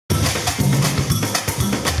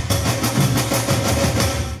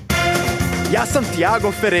Ja sam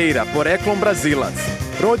TIAGOV, poreklom Brazilac.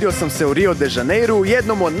 Rodio sam se u Rio de Janeiru,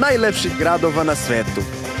 jednom od najlepših gradova na svetu.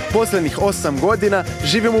 Poslednjih 8 godina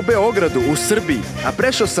živim u Beogradu, u Srbiji, a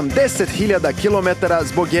prešao sam 10.000 kilometara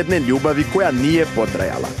zbog jedne ljubavi koja nije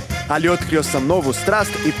potrajala. Ali otkrio sam novu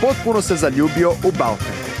strast i potpuno se zaljubio u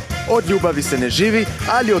Balkan. Od ljubavi se ne živi,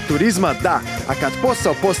 ali od turizma da, a kad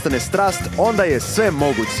posao postane strast, onda je sve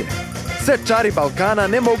moguće. Sve čari Balkana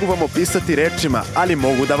ne mogu vam opisati rečima, ali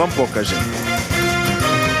mogu da vam pokažem.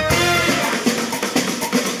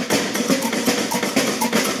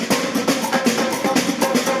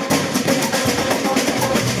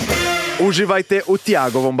 Uživajte u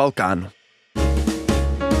TIAGOVom Balkanu.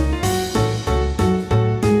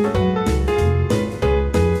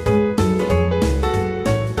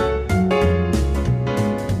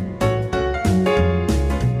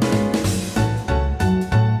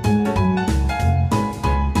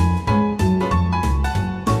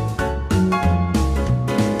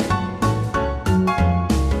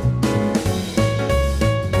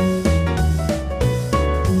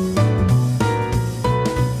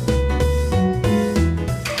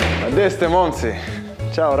 Gdje ste, momci?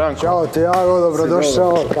 Ćao, Ranko. Ćao, Tiago,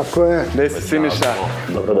 dobrodošao, kako je? Gdje si, Siniša?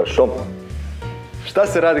 Dobrodošao. Šta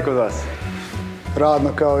se radi kod vas? Radno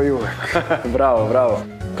kao i uvek. Bravo, bravo.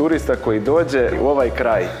 Turista koji dođe u ovaj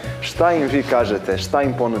kraj, šta im vi kažete, šta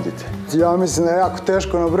im ponudite? Ja mislim da je jako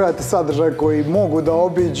teško nabrojati sadržaj koji mogu da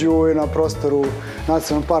obiđu i na prostoru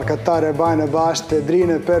Nacionalnog parka Tare, Bajne Bašte,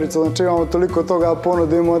 Drine, Perice, znači imamo toliko toga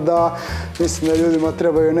ponudimo da mislim da ljudima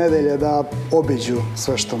trebaju nedelje da obiđu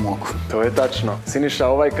sve što mogu. To je tačno. Siniša,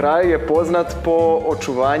 ovaj kraj je poznat po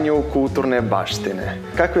očuvanju kulturne baštine.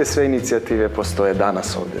 Kakve sve inicijative postoje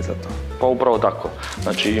danas ovdje za to? Pa upravo tako.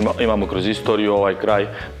 Znači imamo kroz istoriju ovaj kraj,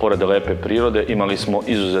 pored lepe prirode, imali smo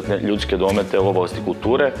izuzetne ljudske domete u oblasti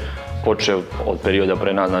kulture, počeo od perioda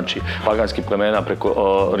pre nas, znači paganskih plemena preko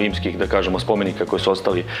rimskih, da kažemo, spomenika koji su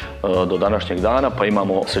ostali do današnjeg dana, pa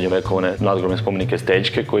imamo srednjovekovne nadgrobne spomenike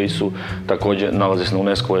Stećke koji su također nalaze se na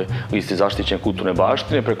UNESCO-voj listi zaštićene kulturne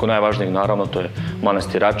baštine, preko najvažnijeg naravno to je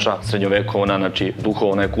manastir Rača, srednjovekovna, znači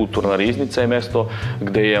duhovna i kulturna riznica je mesto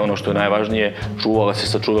gdje je ono što je najvažnije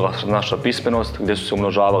sačuvala naša pismenost, gdje su se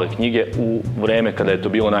umnožavale knjige u vreme kada je to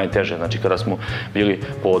bilo najteže, znači kada smo bili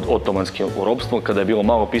pod otomanskim ropstvom, kada je bilo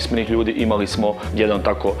malo pismenih ljudi, imali smo jedan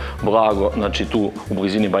tako blago, znači tu u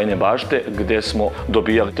blizini Bajne Bašte, gdje smo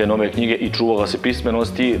dobijali te nove knjige i čuvala se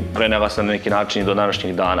pismenost i prenela se na neki način i do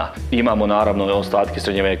današnjih dana. Imamo naravno ostatke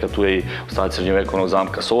srednje veka, tu je i ostatke srednjovekovnog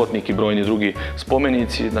zamka Solotnik i brojni drugi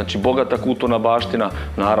spomenici, znači bogata kulturna baština,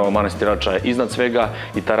 naravno manastir Rača je iznad svega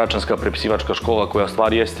i ta račanska prepisivačka škola koja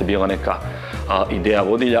stvari jeste bila neka ideja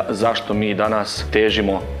vodilja, zašto mi danas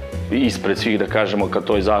težimo ispred svih, da kažemo, ka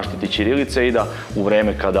toj zaštiti ćirilice i da u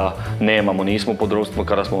vreme kada nemamo, nismo pod ropstvom,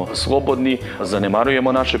 kada smo slobodni,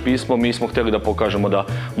 zanemarujemo naše pismo, mi smo htjeli da pokažemo da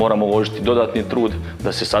moramo uložiti dodatni trud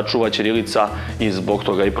da se sačuva ćirilica i zbog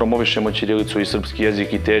toga i promovišemo ćirilicu i srpski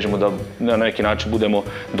jezik i težimo da na neki način budemo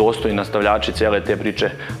dostojni nastavljači cele te priče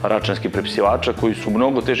račanskih prepisivača koji su u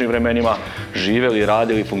mnogo težim vremenima živeli,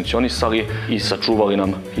 radili, funkcionisali i sačuvali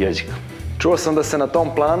nam jezik. Čuo sam da se na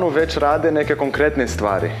tom planu već rade neke konkretne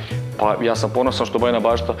stvari. Pa ja sam ponosan što Bajna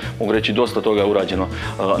Bašta, mogu reći, dosta toga je urađeno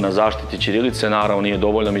na zaštiti ćirilice, naravno nije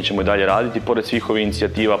dovoljno, mi ćemo i dalje raditi, pored svih ovih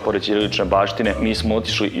inicijativa, pored ćirilične baštine, mi smo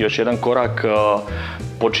otišli još jedan korak,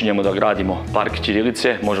 počinjemo da gradimo park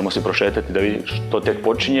ćirilice, možemo se prošetati da vidimo što tek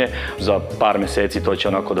počinje, za par mjeseci to će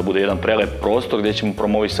onako da bude jedan prelep prostor gdje ćemo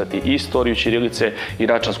promovisati i istoriju ćirilice i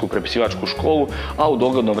račansku prepisivačku školu, a u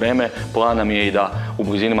dogledno vreme plan nam je i da u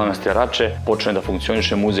blizini manastira Rače počne da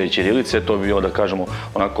funkcioniše muzej ćirilice, to bi bilo, da kažemo,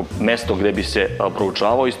 onako mesto gdje bi se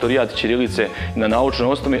proučavao istorijat ćirilice na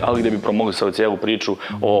naučnoj osnovi, ali gdje bi promovisali cijelu priču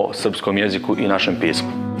o srpskom jeziku i našem pismu.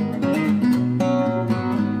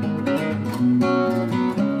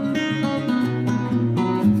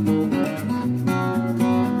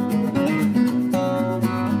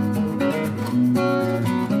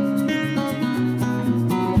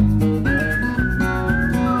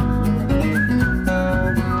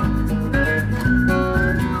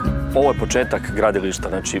 Ovo je početak gradilišta,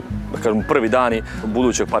 znači, da kažemo, prvi dani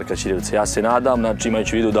budućeg parka ćirilice. Ja se nadam, znači,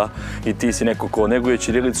 imajući u vidu da i ti si neko ko neguje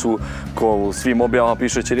ćirilicu, ko u svim objavama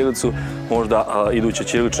piše ćirilicu, možda iduće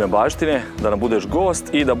ćirilične baštine, da nam budeš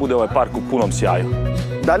gost i da bude ovaj park u punom sjaju.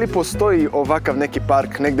 Da li postoji ovakav neki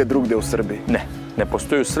park negdje drugdje u Srbiji? Ne. Ne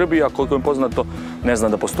postoji u Srbiji, a koliko je poznato, ne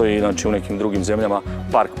znam da postoji znači, u nekim drugim zemljama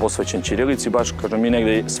park posvećen ćirilici. Baš, kažem, mi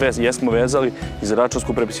negdje sve jesmo vezali i za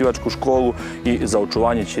računsku prepisivačku školu i za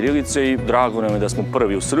očuvanje ćirilice i drago nam je da smo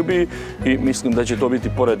prvi u Srbiji i mislim da će to biti,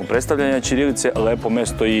 pored predstavljanja ćirilice, lepo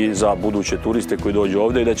mesto i za buduće turiste koji dođu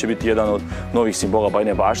ovdje i da će biti jedan od novih simbola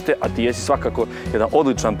Bajine Bašte, a ti jesi svakako jedan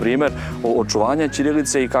odličan primjer očuvanja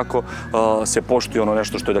ćirilice i kako se poštuje ono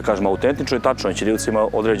nešto što je, da kažem, autentično i tačno. Ćirilica ima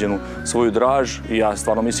određenu svoju draž i ja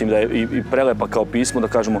stvarno mislim da je i prelepa kao pismo, da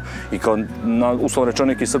kažemo, i kao, uslovno rečeno,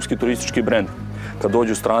 neki srpski turistički brend. Kad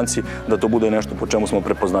dođu stranci, da to bude nešto po čemu smo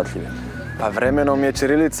prepoznatljivi. Pa vremenom je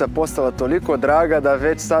ćirilica postala toliko draga da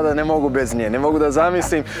već sada ne mogu bez nje. Ne mogu da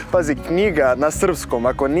zamislim, pazi, knjiga na srpskom,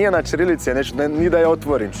 ako nije na ćirilici, ja neću ni da je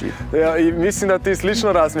otvorim. I mislim da ti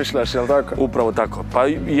slično razmišljaš, jel tako? Upravo tako. Pa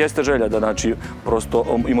jeste želja da, znači,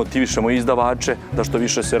 prosto i motivišemo izdavače, da što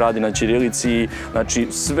više se radi na ćirilici, znači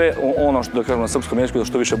sve ono što, da kažemo, na srpskom jeziku, da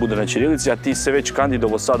što više bude na ćirilici, a ti se već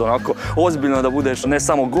kandidovo sad onako ozbiljno da budeš ne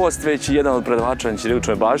samo gost, već i jedan od predavača na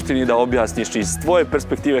ćiriličnoj baštini i da objasniš iz tvoje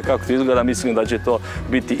perspektive kako to izgleda. Mislim da će to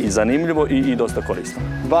biti i zanimljivo i dosta korisno.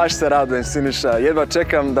 Baš se radujem, Siniša. Jedva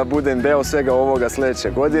čekam da budem deo svega ovoga sljedeće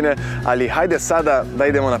godine, ali hajde sada da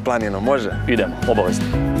idemo na planinu, može? Idemo, obavezno.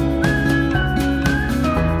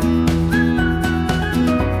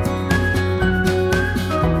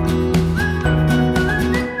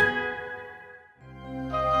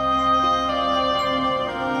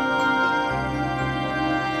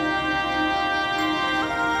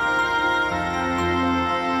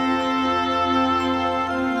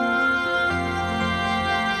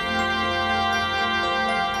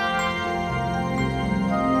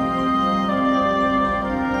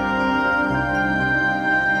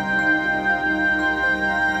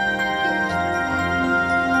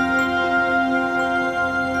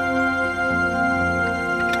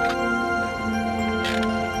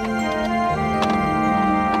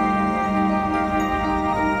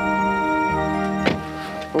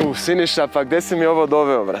 Siniša, pa gdje si mi ovo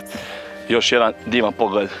doveo, brat? Još jedan divan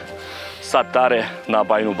pogled sa Tare na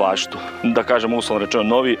Bajinu Baštu. Da kažem, uslovno rečeno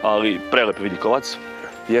novi, ali prelep vidikovac.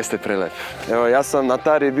 Jeste prelep. Evo, ja sam na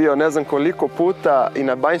Tari bio ne znam koliko puta i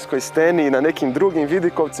na Banjskoj steni i na nekim drugim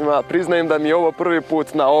vidikovcima. Priznajem da mi je ovo prvi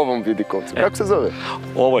put na ovom vidikovcu. Kako se zove?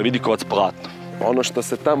 Ovo je vidikovac Platno. Ono što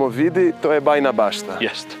se tamo vidi, to je Bajina Bašta.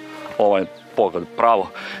 Jeste. Ovaj pogled pravo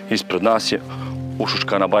ispred nas je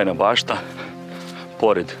ušuškana Bajina Bašta,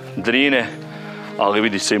 pored Drine, ali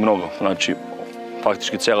vidi se i mnogo. Znači,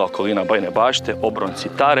 faktički cijela okolina Bajine Bašte, obronci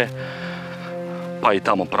Tare, pa i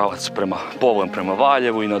tamo pravac prema pogled prema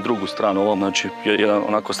Valjevu i na drugu stranu ovom, znači jedan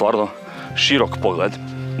onako stvarno širok pogled.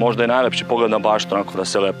 Možda je najlepši pogled na baštu, onako da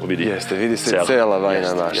se lepo vidi. Jeste, vidi se cijela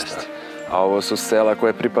Bajina Bašta. A ovo su sela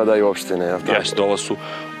koje pripadaju opštine, je li tako? Jeste, ovo su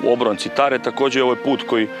obronci Tare, također ovo je put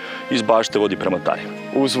koji iz Bašte vodi prema Tari.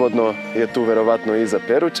 Uzvodno je tu verovatno iza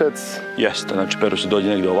Peručec. Jeste, znači Peručec dođe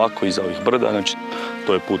negdje ovako iza ovih brda, znači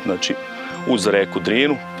to je put, znači, uz reku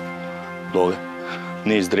Drinu, dole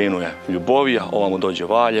niz Drinu je Ljubovija, ovamo dođe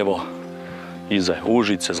Valjevo, iza je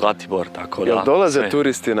Užice, Zlatibor, tako da... Jel dolaze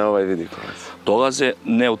turisti na ovaj vidikovac? Dolaze,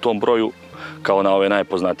 ne u tom broju kao na ove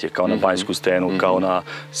najpoznatije, kao na Banjsku stenu, kao na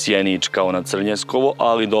Sjenić, kao na Crnjeskovo,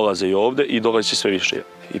 ali dolaze i ovdje i dolaze će sve više.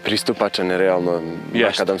 I pristupačan je realno,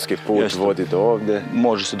 makadamski put vodi do ovdje.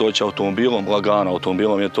 Može se doći automobilom, lagano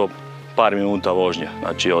automobilom je to par minuta vožnje,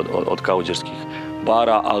 znači od kauđerskih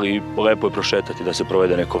bara, ali lepo je prošetati da se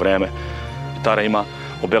provede neko vreme. Tara ima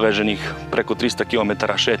obeleženih preko 300 km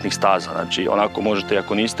šetnih staza, znači onako možete,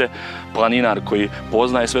 ako niste planinar koji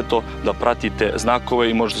poznaje sve to, da pratite znakove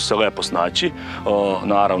i možete se lepo snaći.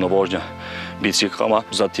 Naravno vožnja biciklama,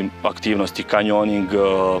 zatim aktivnosti kanjoning,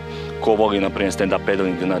 ko voli naprimjer stand-up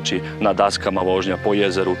pedaling, znači na daskama vožnja po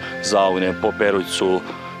jezeru, Zaune, po Perućcu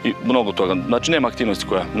i mnogo toga. Znači nema aktivnosti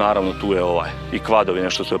koja, naravno tu je i kvadovi,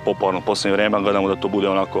 nešto što je popularno u posljednje vrijeme, gledamo da to bude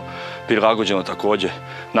onako prilagođeno također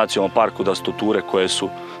nacionalnom parku, da su to ture koje su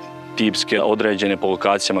tipske, određene po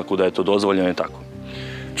lokacijama kuda je to dozvoljeno i tako.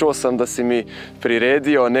 Čuo sam da si mi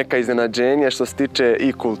priredio neka iznenađenja što se tiče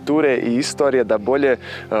i kulture i istorije, da bolje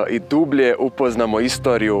i dublje upoznamo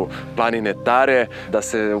istoriju planine Tare, da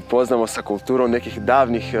se upoznamo sa kulturom nekih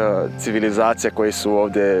davnih civilizacija koje su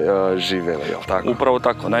ovdje živjele, je li tako? Upravo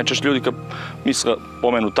tako. Najčešće ljudi kad misle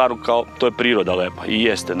pomenu Taru kao to je priroda lepa. I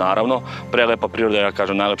jeste, naravno. Prelepa priroda je, ja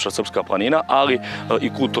kažem, najlepša srpska planina, ali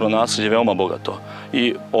i kulturno nasljeđe je veoma bogato.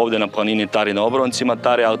 I ovdje na planini Tari na obroncima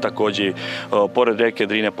Tare, ali također pored reke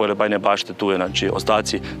Drine okruženje, pored Bajne bašte, tu je znači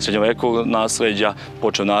ostaci srednjovekovog nasleđa,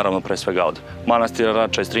 počeo naravno pre svega od manastira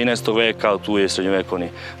Rača iz 13. veka, tu je srednjovekovni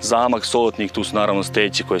zamak, Solotnik, tu su naravno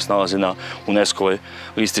steći koji se nalaze na UNESCO-voj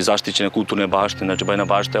listi zaštićene kulturne baštine. Znači Bajna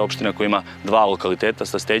bašta je opština koja ima 2 lokaliteta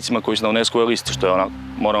sa stećima koji su na UNESCO-voj listi, što je ona,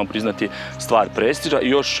 moramo priznati, stvar prestiža i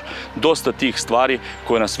još dosta tih stvari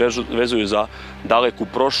koje nas vezuju za daleku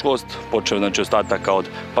prošlost, počeo znači ostataka od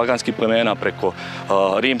paganskih plemena preko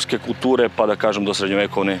rimske kulture pa da kažem do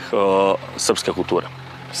srednjovekovne srpske kulture.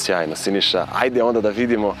 Sjajno, Siniša. Ajde onda da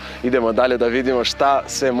vidimo, idemo dalje da vidimo šta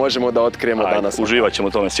sve možemo da otkrijemo danas. Uživat ćemo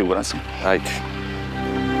u tome, siguran sam. Ajde.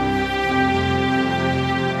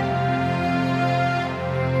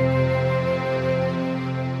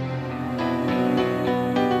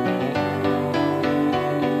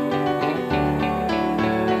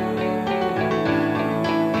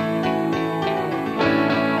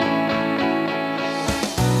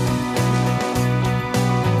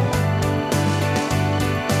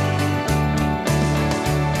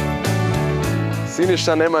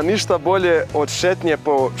 Siniša, nema ništa bolje od šetnje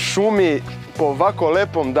po šumi, po ovako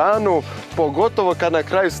lepom danu, pogotovo kad na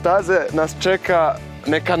kraju staze nas čeka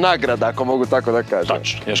neka nagrada, ako mogu tako da kažem.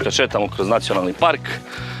 Tačno, još kad šetamo kroz nacionalni park,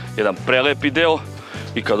 jedan prelepi deo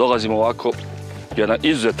i kad dolazimo ovako, jedan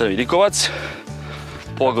izuzetan vidikovac,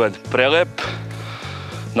 pogled prelep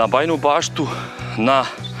na Bajnu baštu, na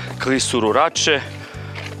klisuru Rače,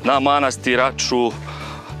 na manastir Raču,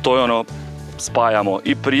 to je ono, spajamo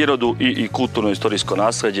i prirodu i kulturno-istorijsko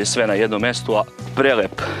nasleđe, sve na jednom mjestu, a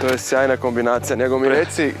prelep. To je sjajna kombinacija. Nego mi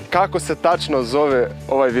reci, kako se tačno zove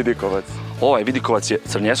ovaj vidikovac? Ovaj vidikovac je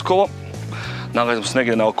Crnjeskovo. Nalazimo se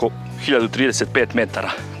negdje na oko 1035 metara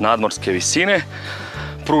nadmorske visine.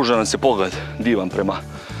 Pruža nam se pogled divan prema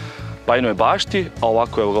Bajnoj bašti, a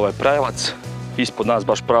ovako je ovaj pravac. Ispod nas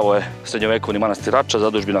baš pravo je srednjovekovni manastir Rača,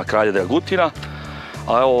 zadužbina kralja Dragutina.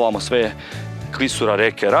 A evo ovamo sve je klisura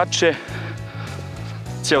reke Rače.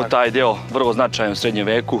 Cijel taj deo vrlo značajan u srednjem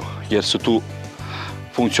veku jer su tu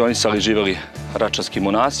funkcionisali, živjeli račanski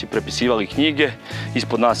monasi, prepisivali knjige.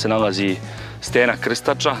 Ispod nas se nalazi stena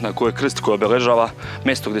krstača na kojoj je krst koji obeležava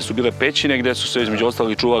mjesto gdje su bile pećine, gdje su se između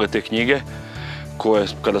ostalih čuvale te knjige koje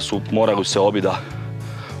kada su morali se obi da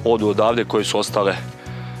odu odavde, koje su ostale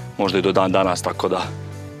možda i do dan danas, tako da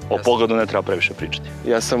o pogledu ne treba previše pričati.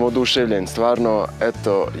 Ja sam oduševljen, stvarno,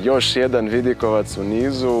 eto, još jedan vidikovac u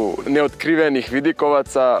nizu neotkrivenih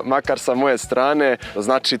vidikovaca, makar sa moje strane,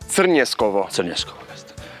 znači Crnjeskovo. Crnjeskovo,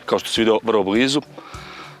 jeste. Kao što se vidio vrlo blizu,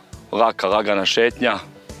 lagana šetnja,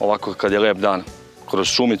 ovako kad je lep dan kroz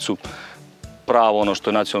šumicu, pravo ono što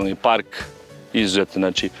je nacionalni park, izuzetno,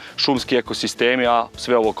 znači šumski ekosistemi, a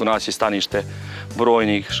sve ovo oko nas je stanište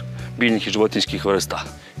brojnih biljnih i životinjskih vrsta.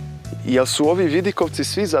 Jel su ovi vidikovci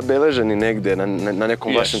svi zabeleženi negdje na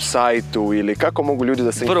nekom vašem sajtu ili kako mogu ljudi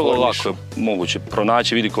da se informišu? Vrlo lako je moguće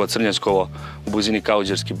pronaći vidikovac Crnjeskovo u blizini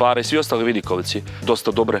Kauđerski bare i svi ostali vidikovci.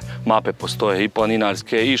 Dosta dobre mape postoje i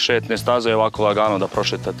planinarske i šetne staze je ovako lagano da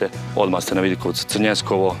prošetate. Odmah ste na vidikovcu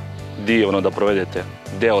Crnjeskovo, divno da provedete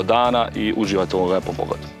deo dana i uživate u ovom lepom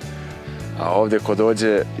pogledu. A ovdje ko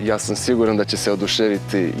dođe, ja sam siguran da će se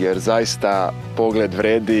oduševiti jer zaista pogled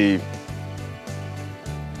vredi.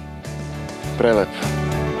 Prelep.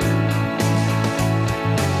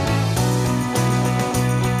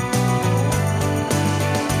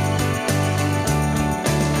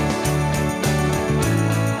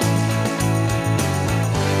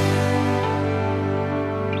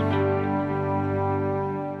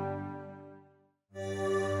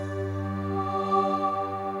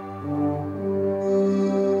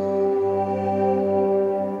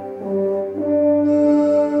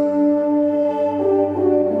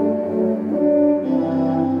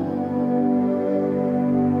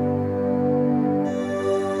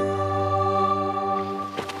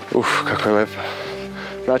 Kako je lepo.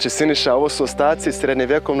 Znači, Siniša, ovo su ostaci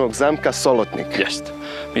srednjevjekovnog zamka Solotnik. Jeste.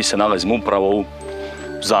 Mi se nalazimo upravo u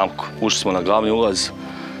zamku. Ušli smo na glavni ulaz,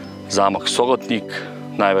 zamak Solotnik,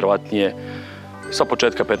 najverovatnije sa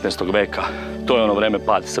početka 15. veka. To je ono vreme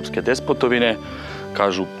pada srpske despotovine,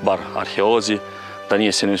 kažu bar arheolozi, da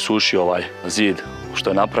nije se ne sušio ovaj zid što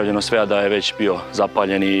je napravljeno sve, a da je već bio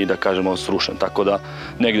zapaljen i da kažemo srušen. Tako da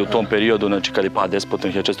negdje u tom periodu, znači kad je pad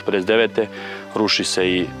despotovine 1659. ruši se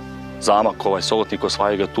i zamak, ovaj Solotnik,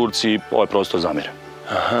 osvajaju ga Turci i ovaj prostor zamire.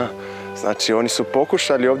 Aha, znači oni su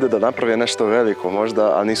pokušali ovdje da naprave nešto veliko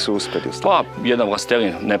možda, a nisu uspjeli. Pa, jedan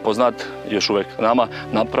vlastelin nepoznat, još uvijek nama,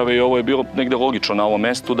 naprave i ovo je bilo negdje logično na ovom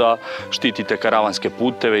mjestu da štitite karavanske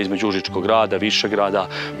puteve između Užičkog grada, Višegrada,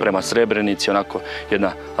 prema Srebrenici, onako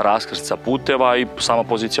jedna raskrstca puteva i sama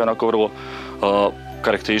pozicija onako vrlo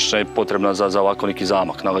karakteristična i potrebna za ovako neki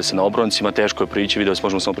zamak. Nalazi se na obroncima, teško je prići, vidjeli smo,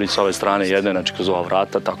 možemo samo prići s ove strane jedne, znači kroz ova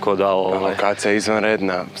vrata, tako da... Lokacija je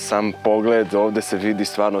izvanredna, sam pogled, ovdje se vidi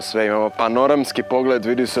stvarno sve, imamo panoramski pogled,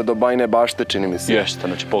 vidi se do Bajne bašte, čini mi se. Jeste,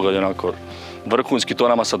 znači pogled je onako vrhunski, to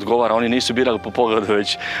nama sad odgovara, oni nisu birali po pogledu,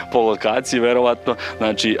 već po lokaciji, verovatno,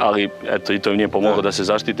 znači, ali eto, i to im nije pomoglo da se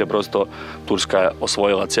zaštite, prosto Turska je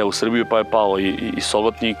osvojila cijelu Srbiju, pa je pao i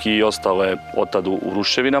Solotnik i ostalo je otad u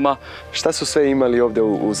ruševinama. Šta su sve imali ovdje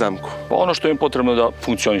u zamku? Pa ono što im je potrebno da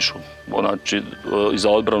funkcionišu, znači, i za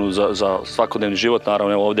odbranu, za svakodnevni život,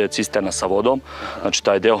 naravno, evo ovdje je cisterna sa vodom, znači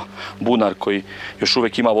taj deo, bunar koji još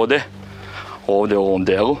uvijek ima vode, ovdje u ovom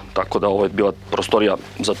delu, tako da ovo je bila prostorija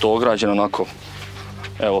za to ograđena, onako,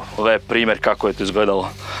 evo, lep primjer kako je to izgledalo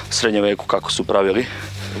u srednjem veku, kako su pravili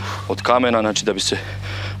od kamena, znači da bi se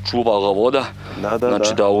čuvala voda,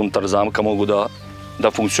 znači da unutar zamka mogu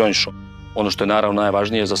da funkcionišu. Ono što je naravno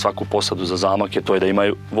najvažnije za svaku posadu za zamak je to da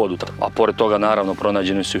imaju vodu. A pored toga naravno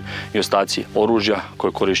pronađeni su i ostaci oružja koje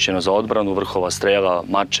je korišćeno za odbranu, vrhova strela,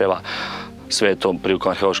 mačeva, sve je to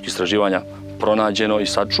prilikom arheoloških istraživanja pronađeno i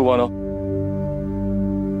sačuvano.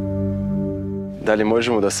 Da li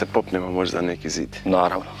možemo da se popnemo možda neki zid?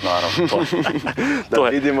 Naravno. Da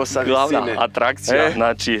vidimo sa visine. Glavna atrakcija,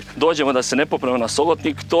 znači dođemo da se ne popnemo na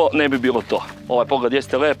Solotnik, to ne bi bilo to. Ovaj pogled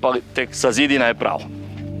jeste lep, ali tek sa zidina je pravo.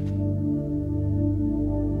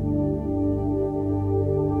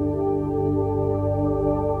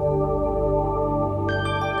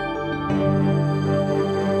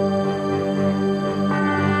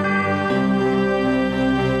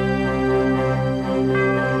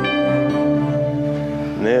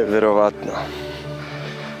 Neverovatno.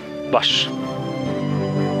 Baš.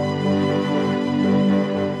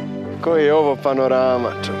 Koji je ovo panorama,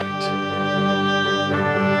 čovječe?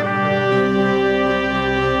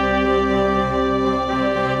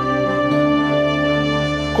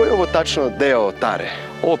 Koji je ovo tačno deo Tare?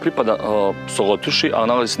 Ovo pripada Solotuši, a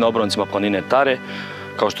nalazi se na obroncima planine Tare.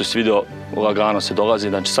 Kao što si vidio, lagano se dolazi,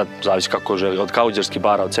 znači sad zavisi kako želi. Od Kauđerskih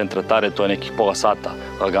bara, od centra Tare, to je nekih pola sata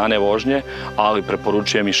lagane vožnje, ali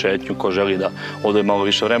preporučujem i šetnju ko želi da odvoji malo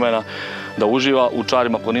više vremena, da uživa u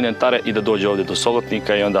čarima planine Tare i da dođe ovdje do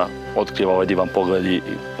Solotnika i onda otkriva ovaj divan pogled i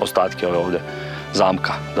ostatke ove ovdje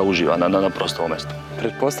zamka, da uživa na prostom mjestu.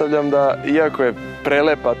 Pretpostavljam da, iako je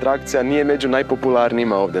prelepa atrakcija, nije među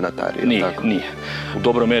najpopularnijima ovdje na Tari. Nije. U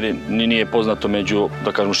dobroj mjeri nije poznato među,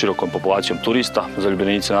 da kažemo, širokom populacijom turista,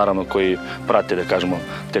 zaljubljenici naravno koji prate, da kažemo,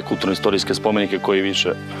 te kulturno-istorijske spomenike koji više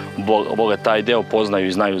vole taj deo, poznaju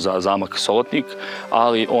i znaju za zamak Solotnik,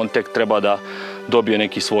 ali on tek treba da dobije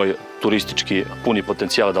neki svoj turistički puni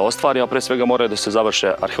potencijal da ostvari, a pre svega moraju da se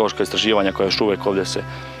završe arheološka istraživanja koja još uvijek ovdje se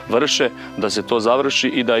vrše, da se to završi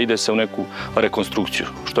i da ide se u neku rekonstrukciju,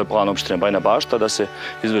 što je plan opštine Bajna Bašta, da se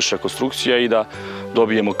izvrši rekonstrukcija i da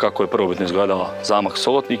dobijemo kako je prvobitno izgledala zamak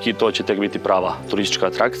Solotnik i to će tek biti prava turistička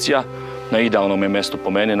atrakcija. Na idealnom je mjestu po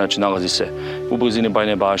meni, znači nalazi se u blizini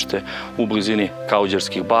Bajne Bašte, u blizini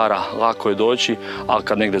Kauđerskih bara, lako je doći, ali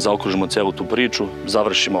kad negdje zaokružimo celu tu priču,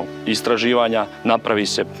 završimo istraživanja, napravi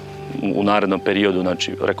se u narednom periodu,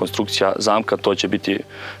 znači rekonstrukcija zamka, to će biti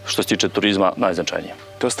što se tiče turizma najznačajnije.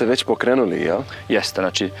 To ste već pokrenuli, jel? Jeste,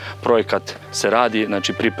 znači projekat se radi,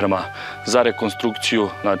 znači priprema za rekonstrukciju,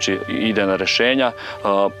 znači idejna rješenja,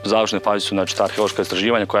 završne faze su znači ta arheološka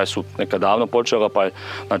istraživanja koja su nekad davno počela, pa je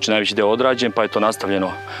znači najveći deo odrađen, pa je to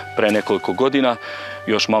nastavljeno pre nekoliko godina.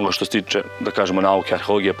 Još malo što se tiče, da kažemo, nauke,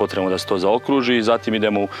 arheologije, potrebno da se to zaokruži i zatim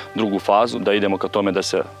idemo u drugu fazu, da idemo ka tome da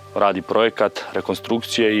se radi projekat,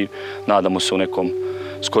 rekonstrukcije i nadamo se u nekom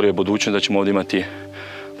skorijoj budućnosti da ćemo ovdje imati,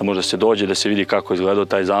 da možda se dođe, da se vidi kako je izgledao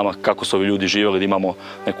taj zamak, kako su ovi ljudi živjeli, da imamo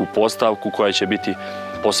neku postavku koja će biti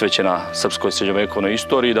posvećena srpskoj srednjovekovnoj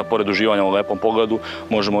istoriji, da pored uživanja u lepom pogledu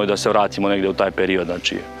možemo i da se vratimo negdje u taj period,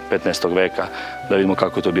 znači 15. veka, da vidimo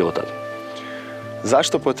kako je to bilo tada.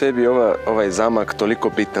 Zašto po tebi ovaj zamak toliko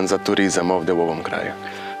bitan za turizam ovdje u ovom kraju?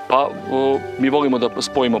 Pa mi volimo da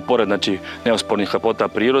spojimo pored neospornih lepota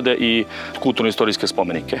prirode i kulturno-istorijske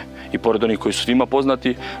spomenike. I pored onih koji su svima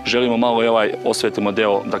poznati, želimo malo i ovaj osvetlimo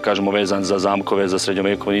deo, da kažemo, vezan za zamkove, za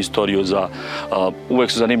srednjovekovnu istoriju,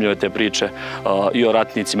 uvek su zanimljive te priče i o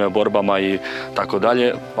ratnicima, i o borbama i tako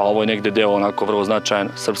dalje. A ovo je negdje deo onako vrlo značajan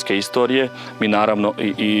srpske istorije. Mi naravno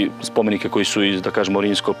i spomenike koji su iz, da kažemo,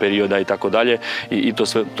 rimskog perioda i tako dalje. I to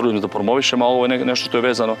sve trudimo da promovišemo, a ovo je nešto što je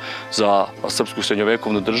vezano za srpsku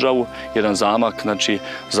srednjovekovnu državu, jedan zamak, znači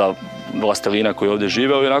za vlastelina koji ovdje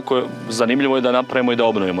živeo i onako zanimljivo je da napravimo i da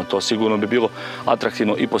obnovimo to. Sigurno bi bilo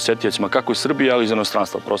atraktivno i posjetiocima kako iz Srbije, ali i iz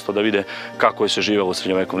inostranstva, prosto da vide kako je se živelo u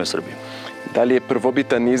srednjovekovnoj Srbiji. Da li je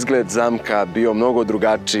prvobitan izgled zamka bio mnogo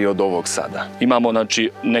drugačiji od ovog sada? Imamo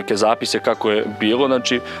neke zapise kako je bilo.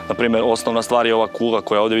 Na primjer, osnovna stvar je ova kula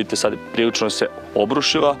koja ovdje vidite sad prilično se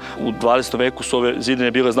obrušila. U 20. veku su ove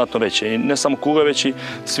zidine bile znatno veće. I ne samo kule, već i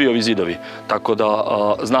svi ovi zidovi. Tako da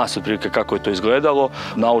zna se otprilike kako je to izgledalo.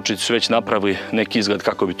 Naučnici su već napravili neki izgled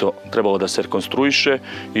kako bi to trebalo da se rekonstruiše.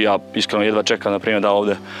 I ja iskreno jedva čekam, na primjer, da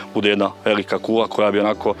ovdje bude jedna velika kula koja bi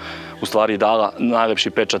onako u stvari dala najlepši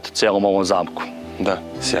pečat cijelom ovom zamku. Da,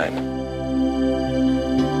 sjajno.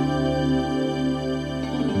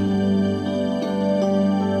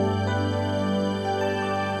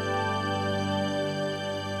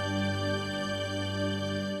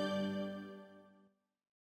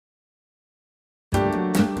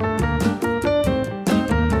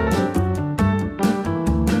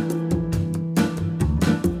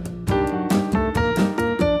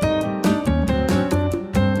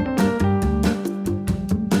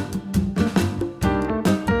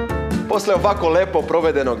 Posle ovako lepo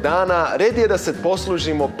provedenog dana, red je da se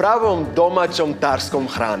poslužimo pravom domaćom tarskom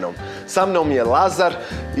hranom. Sa mnom je Lazar,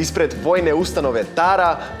 ispred vojne ustanove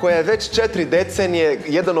Tara, koja je već 4 decenije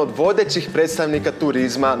jedan od vodećih predstavnika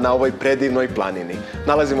turizma na ovoj predivnoj planini.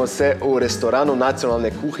 Nalazimo se u restoranu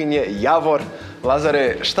nacionalne kuhinje Javor.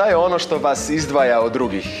 Lazare, šta je ono što vas izdvaja od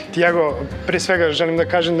drugih? Tiago, pre svega želim da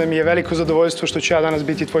kažem da mi je veliko zadovoljstvo što ću ja danas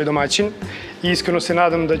biti tvoj domaćin i iskreno se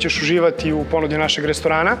nadam da ćeš uživati u ponudi našeg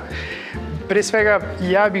restorana. Pre svega,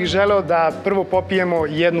 ja bih želeo da prvo popijemo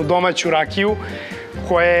jednu domaću rakiju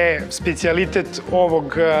koja je specijalitet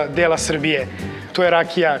ovog dela Srbije. To je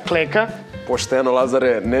rakija Kleka. Pošteno,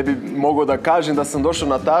 Lazare, ne bi mogao da kažem da sam došao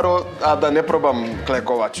na Taro, a da ne probam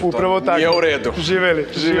klekovaču. Upravo tako. Nije u redu. Živeli,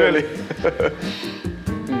 živeli.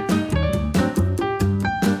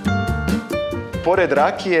 Pored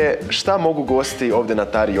rakije, šta mogu gosti ovdje na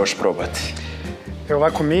Tari još probati? Evo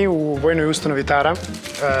ovako, mi u vojnoj ustanovi Tara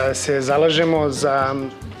se zalažemo za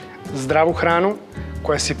zdravu hranu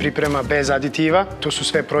koja se priprema bez aditiva. To su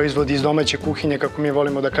sve proizvodi iz domaće kuhinje, kako mi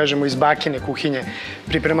volimo da kažemo, iz bakine kuhinje,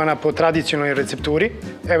 pripremana po tradicionalnoj recepturi.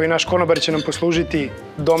 Evo i naš konobar će nam poslužiti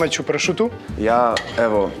domaću pršutu. Ja,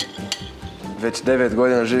 evo, već 9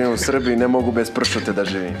 godina živim u Srbiji, ne mogu bez pršute da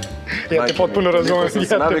živim. Ja te potpuno razumem. Sam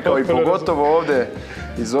se navikao i pogotovo ovdje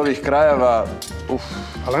iz ovih krajeva.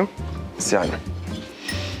 Hvala. Sjajno.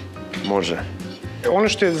 Može. Ono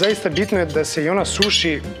što je zaista bitno je da se i ona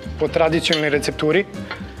suši po tradicionalnoj recepturi.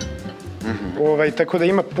 Tako da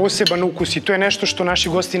ima poseban ukus i to je nešto što naši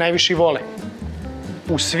gosti najviše vole.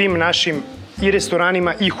 U svim našim i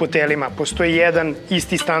restoranima i hotelima postoji jedan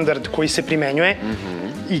isti standard koji se primenjuje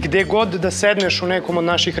i gde god da sedneš u nekom od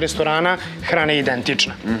naših restorana, hrana je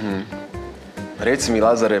identična. Reci mi,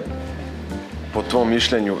 Lazare, po tvom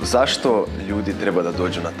mišljenju, zašto ljudi treba da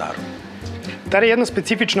dođu na Taru? Tara je jedna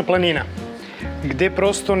specifična planina gde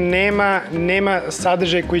prosto nema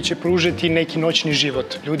sadržaj koji će pružiti neki noćni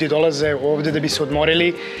život. Ljudi dolaze ovde da bi se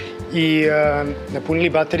odmorili i napunili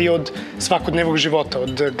baterije od svakodnevnog života,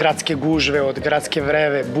 od gradske gužve, od gradske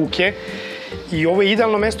vreve, buke. I ovo je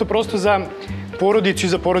idealno mesto prosto za porodicu i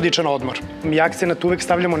za porodičan odmor. Mi akcenat uvek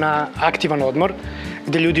stavljamo na aktivan odmor,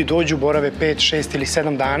 gde ljudi dođu, borave 5, 6 ili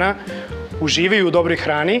 7 dana, uživaju u dobroj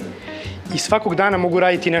hrani i svakog dana mogu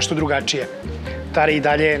raditi nešto drugačije. Tara je i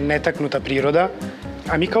dalje netaknuta priroda,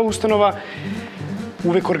 a mi kao ustanova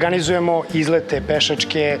uvek organizujemo izlete,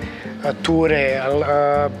 pešačke, ture,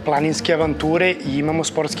 planinske avanture i imamo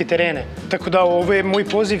sportske terene. Tako da ovo je moj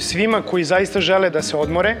poziv svima koji zaista žele da se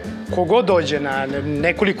odmore. Kogod dođe na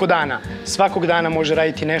nekoliko dana, svakog dana može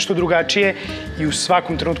raditi nešto drugačije i u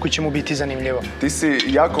svakom trenutku će mu biti zanimljivo. Ti si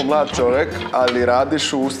jako mlad čovek, ali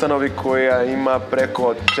radiš u ustanovi koja ima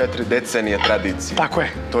preko 4 decenije tradicije. Tako je.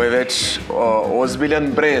 To je već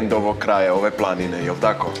ozbiljan brend ovog kraja, ove planine, je li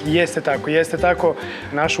tako? Jeste tako, jeste tako.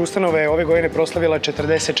 Naša ustanova je ove godine proslavila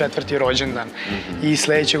 44. rođendan i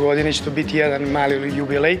sledeće godine će to biti jedan mali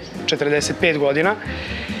jubilej, 45 godina.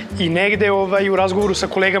 I negde u razgovoru sa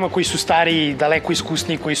kolegama koji su stariji, daleko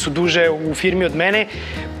iskusniji, koji su duže u firmi od mene,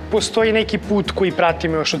 postoji neki put koji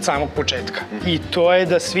pratimo još od samog početka. I to je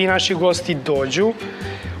da svi naši gosti dođu,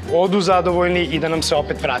 odu zadovoljni i da nam se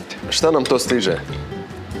opet vrate. Šta nam to stiže?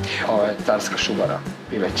 Ovo je tarska šubara,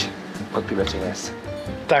 piveće, kod piveće mesa.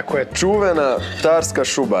 Tako je. Čuvena tarska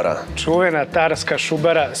šubara. Čuvena tarska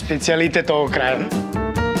šubara, specijalitet ovog kraja.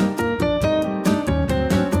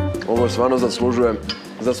 Ovo stvarno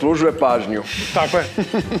zaslužuje pažnju. Tako je.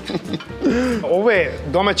 Ovo je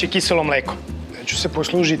domaće kiselo mleko. Ja ću se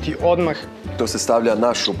poslužiti odmah. To se stavlja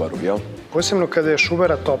na šubaru, jel? Posebno kada je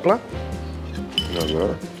šubara topla.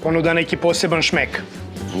 Dobro. Ono da neki poseban šmek.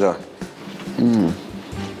 Da.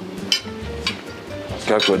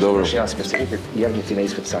 Kako je dobro. Još jedan specifitet, jagnjetina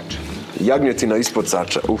ispod sača. Jagnjetina ispod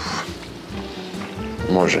sača,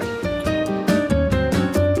 Može.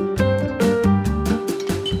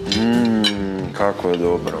 Kako je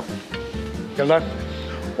dobro. Jel da?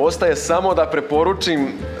 Ostaje samo da preporučim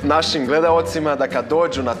našim gledaocima da kad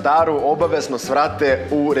dođu na Taru obavezno svrate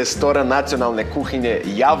u restoran nacionalne kuhinje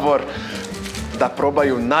Javor, da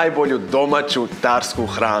probaju najbolju domaću tarsku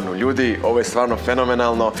hranu. Ljudi, ovo je stvarno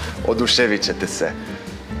fenomenalno, oduševit ćete se.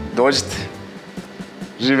 Dođite.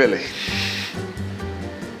 Živjeli.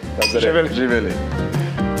 Živjeli.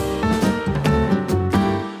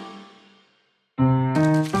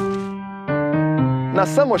 Na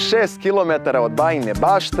samo 6 km od Bajine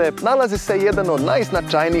bašte nalazi se jedan od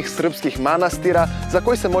najznačajnijih srpskih manastira za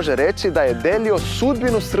koji se može reći da je delio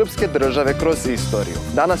sudbinu srpske države kroz istoriju.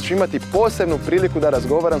 Danas ću imati posebnu priliku da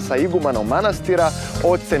razgovaram sa igumanom manastira,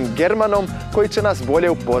 ocem Germanom, koji će nas bolje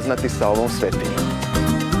upoznati sa ovom svetinjom.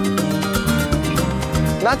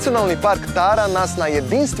 Nacionalni park Tara nas na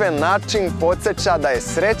jedinstven način podsjeća da je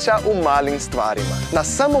sreća u malim stvarima. Na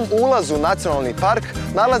samom ulazu u nacionalni park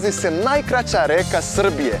nalazi se najkraća reka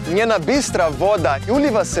Srbije. Njena bistra voda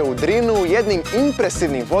uliva se u Drinu jednim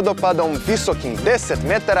impresivnim vodopadom visokim 10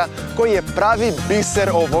 metara koji je pravi biser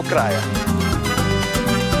ovog kraja.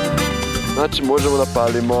 Znači možemo da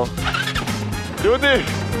palimo. Ljudi,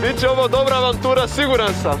 bit će ovo dobra avantura,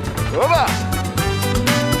 siguran sam. Oba!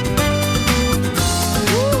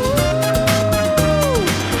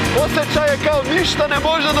 Osjećaj je kao ništa ne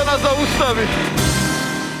može da nas zaustavi.